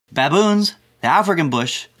Baboons, the African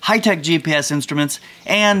bush, high-tech GPS instruments,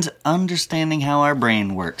 and understanding how our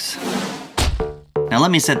brain works. Now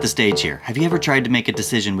let me set the stage here. Have you ever tried to make a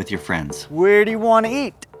decision with your friends? Where do you want to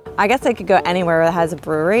eat? I guess I could go anywhere that has a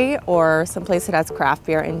brewery or someplace that has craft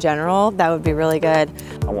beer in general. That would be really good.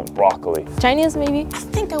 I want broccoli. Chinese maybe? I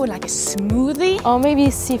think I would like a smoothie. Or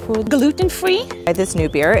maybe seafood. Gluten-free. This new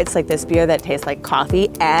beer, it's like this beer that tastes like coffee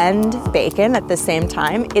and bacon at the same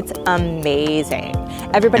time. It's amazing.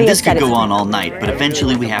 Everybody and this could go on all night, but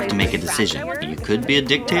eventually we have to make a decision. You could be a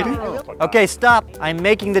dictator. Okay, stop. I'm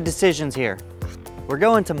making the decisions here. We're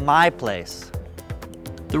going to my place.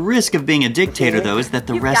 The risk of being a dictator, though, is that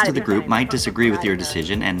the rest of the group might disagree with your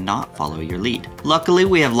decision and not follow your lead. Luckily,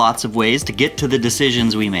 we have lots of ways to get to the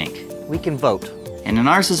decisions we make. We can vote. And in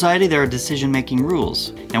our society, there are decision-making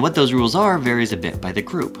rules. Now, what those rules are varies a bit by the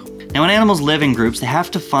group. Now, when animals live in groups, they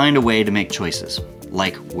have to find a way to make choices,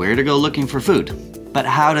 like where to go looking for food. But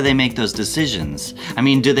how do they make those decisions? I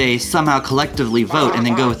mean, do they somehow collectively vote and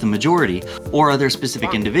then go with the majority? Or are there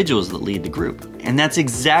specific individuals that lead the group? And that's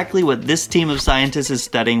exactly what this team of scientists is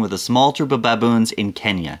studying with a small troop of baboons in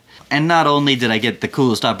Kenya. And not only did I get the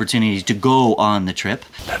coolest opportunity to go on the trip,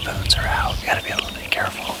 Baboons are out, you gotta be a little bit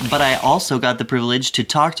careful. But I also got the privilege to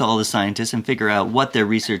talk to all the scientists and figure out what their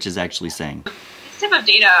research is actually saying. These type of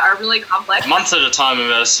data are really complex. Months at a time we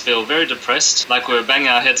made us feel very depressed, like we were banging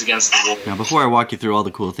our heads against the wall. Now before I walk you through all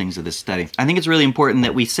the cool things of this study, I think it's really important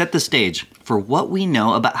that we set the stage for what we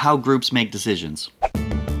know about how groups make decisions.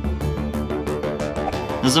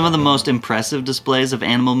 Now, some of the most impressive displays of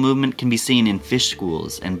animal movement can be seen in fish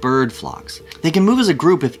schools and bird flocks. They can move as a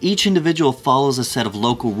group if each individual follows a set of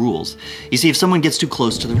local rules. You see, if someone gets too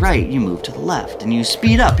close to the right, you move to the left, and you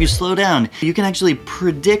speed up, you slow down. You can actually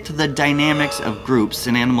predict the dynamics of groups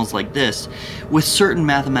in animals like this with certain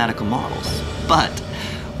mathematical models. But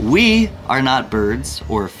we are not birds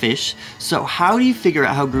or fish, so how do you figure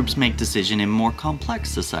out how groups make decisions in more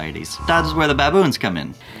complex societies? That is where the baboons come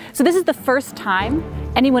in. So this is the first time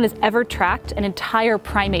anyone has ever tracked an entire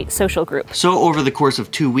primate social group. So over the course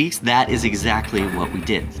of 2 weeks, that is exactly what we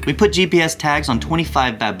did. We put GPS tags on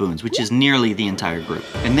 25 baboons, which is nearly the entire group.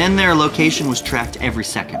 And then their location was tracked every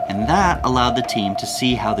second. And that allowed the team to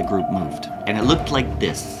see how the group moved. And it looked like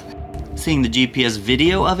this. Seeing the GPS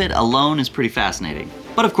video of it alone is pretty fascinating.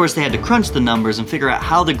 But of course they had to crunch the numbers and figure out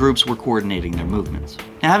how the groups were coordinating their movements.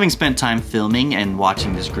 Now, having spent time filming and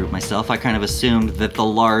watching this group myself, I kind of assumed that the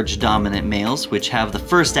large dominant males, which have the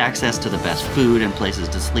first access to the best food and places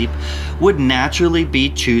to sleep, would naturally be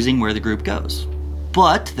choosing where the group goes.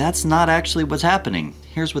 But that's not actually what's happening.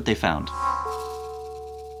 Here's what they found.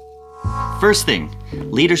 First thing,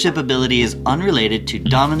 leadership ability is unrelated to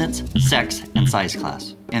dominance, sex, and size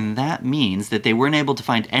class. And that means that they weren't able to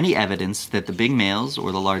find any evidence that the big males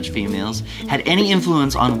or the large females had any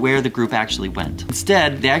influence on where the group actually went.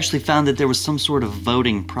 Instead, they actually found that there was some sort of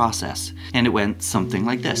voting process, and it went something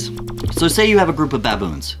like this. So say you have a group of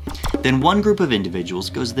baboons. Then one group of individuals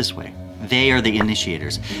goes this way. They are the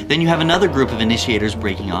initiators. Then you have another group of initiators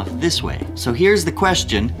breaking off this way. So here's the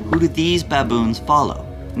question, who do these baboons follow?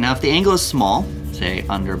 Now, if the angle is small, say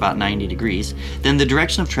under about 90 degrees, then the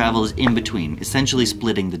direction of travel is in between, essentially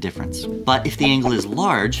splitting the difference. But if the angle is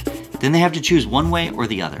large, then they have to choose one way or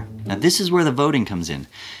the other. Now, this is where the voting comes in.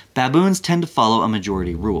 Baboons tend to follow a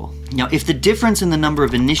majority rule. Now, if the difference in the number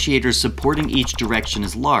of initiators supporting each direction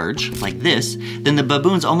is large, like this, then the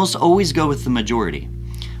baboons almost always go with the majority.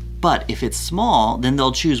 But if it's small, then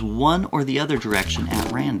they'll choose one or the other direction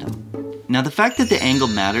at random. Now, the fact that the angle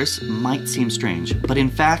matters might seem strange, but in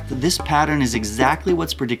fact, this pattern is exactly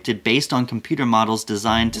what's predicted based on computer models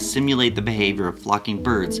designed to simulate the behavior of flocking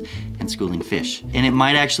birds and schooling fish. And it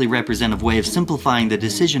might actually represent a way of simplifying the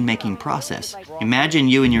decision-making process. Imagine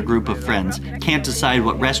you and your group of friends can't decide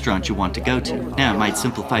what restaurant you want to go to. Now, it might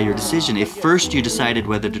simplify your decision if first you decided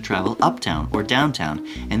whether to travel uptown or downtown,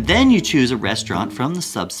 and then you choose a restaurant from the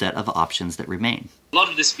subset of options that remain. A lot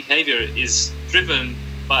of this behavior is driven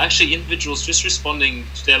by actually individuals just responding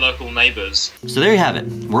to their local neighbors. So there you have it.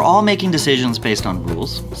 We're all making decisions based on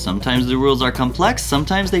rules. Sometimes the rules are complex,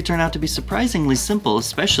 sometimes they turn out to be surprisingly simple,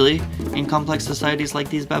 especially in complex societies like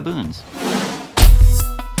these baboons.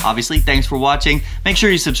 Obviously, thanks for watching. Make sure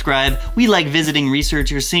you subscribe. We like visiting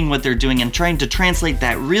researchers, seeing what they're doing, and trying to translate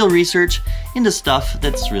that real research into stuff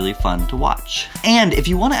that's really fun to watch. And if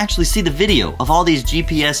you want to actually see the video of all these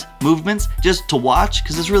GPS movements, just to watch,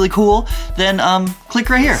 because it's really cool, then click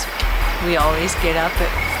right here. We always get up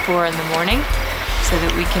at 4 in the morning so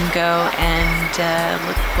that we can go and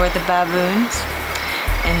look for the baboons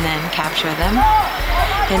and then capture them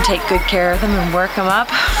and take good care of them and work them up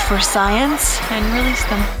for science and release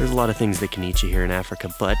them. There's a lot of things that can eat you here in Africa,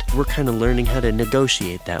 but we're kind of learning how to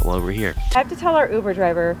negotiate that while we're here. I have to tell our Uber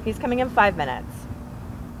driver he's coming in 5 minutes.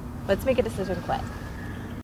 Let's make a decision quick.